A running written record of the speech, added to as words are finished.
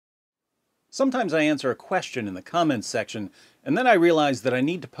Sometimes I answer a question in the comments section, and then I realize that I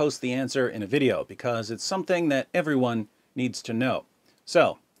need to post the answer in a video because it's something that everyone needs to know.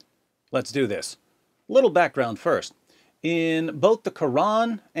 So, let's do this. A little background first. In both the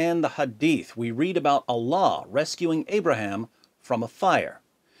Quran and the Hadith, we read about Allah rescuing Abraham from a fire.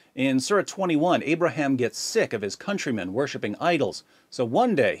 In Surah 21, Abraham gets sick of his countrymen worshipping idols, so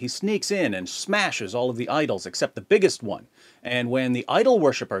one day he sneaks in and smashes all of the idols except the biggest one. And when the idol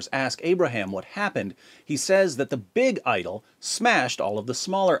worshippers ask Abraham what happened, he says that the big idol smashed all of the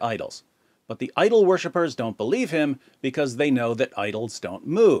smaller idols. But the idol worshippers don't believe him because they know that idols don't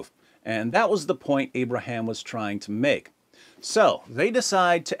move. And that was the point Abraham was trying to make. So they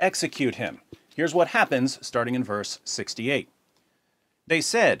decide to execute him. Here's what happens starting in verse 68. They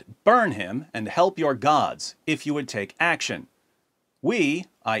said, "Burn him and help your gods, if you would take action." We,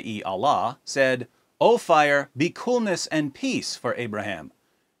 i.e. Allah, said, "O fire, be coolness and peace for Abraham."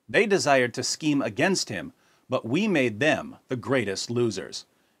 They desired to scheme against him, but we made them the greatest losers.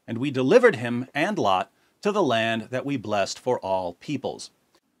 And we delivered him and Lot to the land that we blessed for all peoples.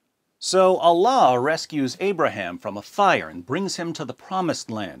 So Allah rescues Abraham from a fire and brings him to the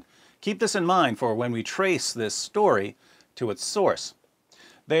promised land. Keep this in mind for when we trace this story to its source.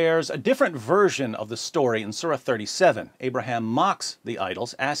 There's a different version of the story in Surah 37. Abraham mocks the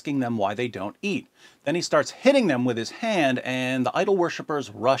idols, asking them why they don't eat. Then he starts hitting them with his hand, and the idol worshippers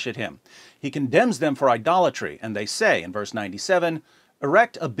rush at him. He condemns them for idolatry, and they say, in verse 97,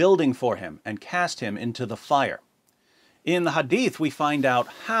 "Erect a building for him and cast him into the fire." In the Hadith, we find out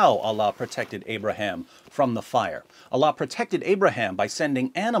how Allah protected Abraham from the fire. Allah protected Abraham by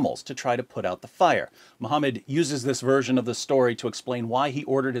sending animals to try to put out the fire. Muhammad uses this version of the story to explain why he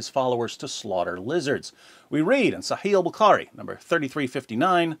ordered his followers to slaughter lizards. We read in Sahih al-Bukhari, number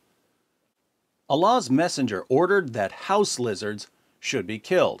 3359, Allah's messenger ordered that house lizards should be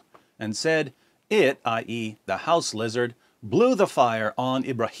killed, and said, it, i.e. the house lizard, blew the fire on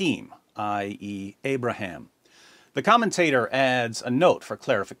Ibrahim, i.e. Abraham. The commentator adds a note for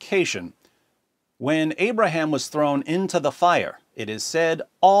clarification. When Abraham was thrown into the fire, it is said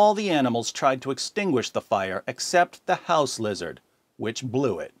all the animals tried to extinguish the fire except the house lizard, which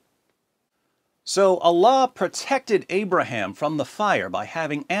blew it. So Allah protected Abraham from the fire by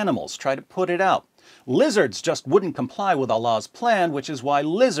having animals try to put it out. Lizards just wouldn't comply with Allah's plan, which is why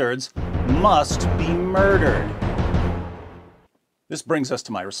lizards must be murdered. This brings us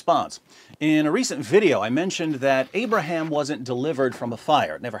to my response. In a recent video, I mentioned that Abraham wasn't delivered from a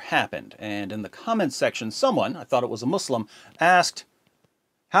fire. It never happened. And in the comments section, someone, I thought it was a Muslim, asked,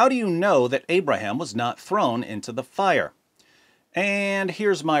 "How do you know that Abraham was not thrown into the fire?" And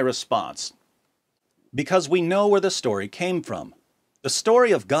here's my response. Because we know where the story came from. The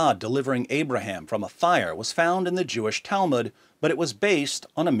story of God delivering Abraham from a fire was found in the Jewish Talmud, but it was based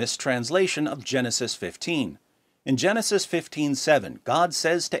on a mistranslation of Genesis 15. In Genesis 15:7, God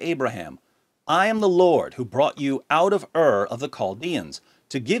says to Abraham, "I am the Lord who brought you out of Ur of the Chaldeans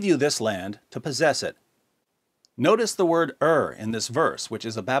to give you this land to possess it." Notice the word Ur in this verse, which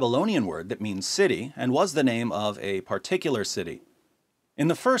is a Babylonian word that means city and was the name of a particular city. In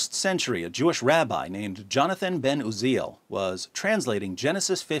the 1st century, a Jewish rabbi named Jonathan ben Uziel was translating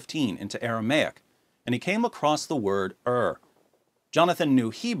Genesis 15 into Aramaic, and he came across the word Ur. Jonathan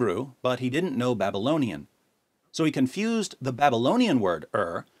knew Hebrew, but he didn't know Babylonian. So he confused the Babylonian word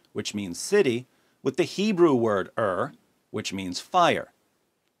Ur, which means city, with the Hebrew word Ur, which means fire.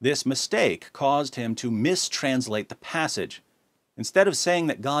 This mistake caused him to mistranslate the passage. Instead of saying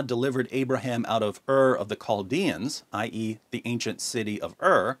that God delivered Abraham out of Ur of the Chaldeans, i.e. the ancient city of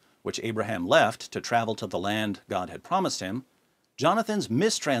Ur, which Abraham left to travel to the land God had promised him, Jonathan's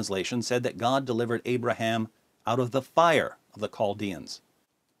mistranslation said that God delivered Abraham out of the fire of the Chaldeans.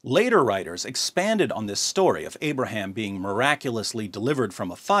 Later writers expanded on this story of Abraham being miraculously delivered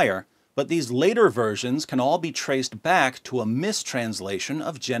from a fire, but these later versions can all be traced back to a mistranslation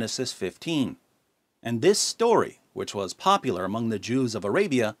of Genesis 15. And this story, which was popular among the Jews of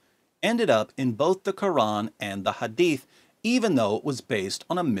Arabia, ended up in both the Quran and the Hadith, even though it was based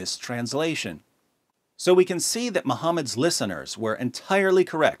on a mistranslation. So we can see that Muhammad's listeners were entirely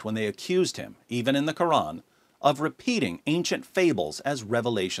correct when they accused him, even in the Quran, of repeating ancient fables as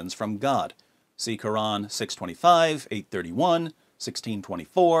revelations from God. See Quran 625, 831,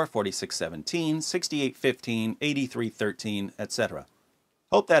 1624, 4617, 6815, 8313, etc.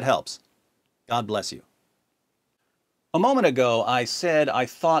 Hope that helps. God bless you. A moment ago, I said I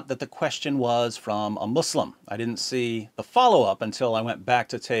thought that the question was from a Muslim. I didn't see the follow-up until I went back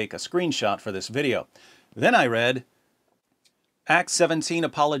to take a screenshot for this video. Then I read, Acts 17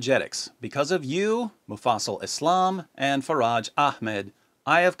 Apologetics. Because of you, Mufassal Islam and Faraj Ahmed,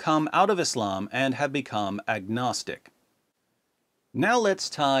 I have come out of Islam and have become agnostic. Now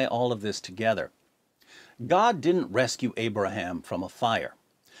let's tie all of this together. God didn't rescue Abraham from a fire,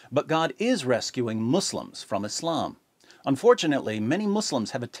 but God is rescuing Muslims from Islam. Unfortunately, many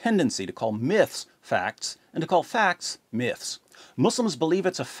Muslims have a tendency to call myths facts and to call facts myths. Muslims believe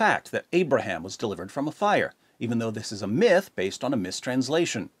it's a fact that Abraham was delivered from a fire, even though this is a myth based on a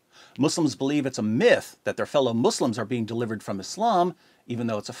mistranslation. Muslims believe it's a myth that their fellow Muslims are being delivered from Islam, even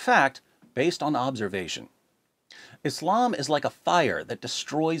though it's a fact based on observation. Islam is like a fire that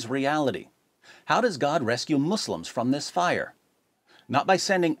destroys reality. How does God rescue Muslims from this fire? Not by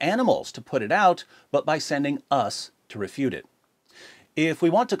sending animals to put it out, but by sending us to refute it. If we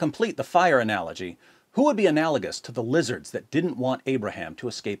want to complete the fire analogy, who would be analogous to the lizards that didn't want Abraham to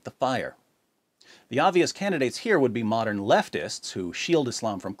escape the fire? The obvious candidates here would be modern leftists who shield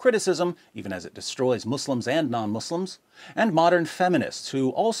Islam from criticism, even as it destroys Muslims and non-Muslims, and modern feminists who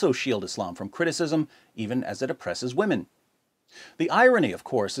also shield Islam from criticism, even as it oppresses women. The irony, of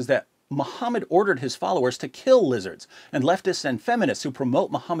course, is that Muhammad ordered his followers to kill lizards, and leftists and feminists who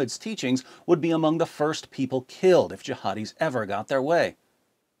promote Muhammad's teachings would be among the first people killed if jihadis ever got their way.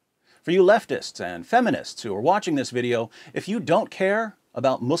 For you leftists and feminists who are watching this video, if you don't care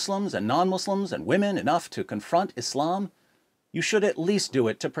about Muslims and non-Muslims and women enough to confront Islam, you should at least do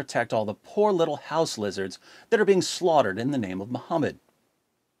it to protect all the poor little house lizards that are being slaughtered in the name of Muhammad.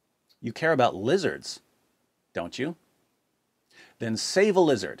 You care about lizards, don't you? Then save a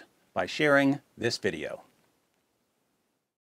lizard by sharing this video.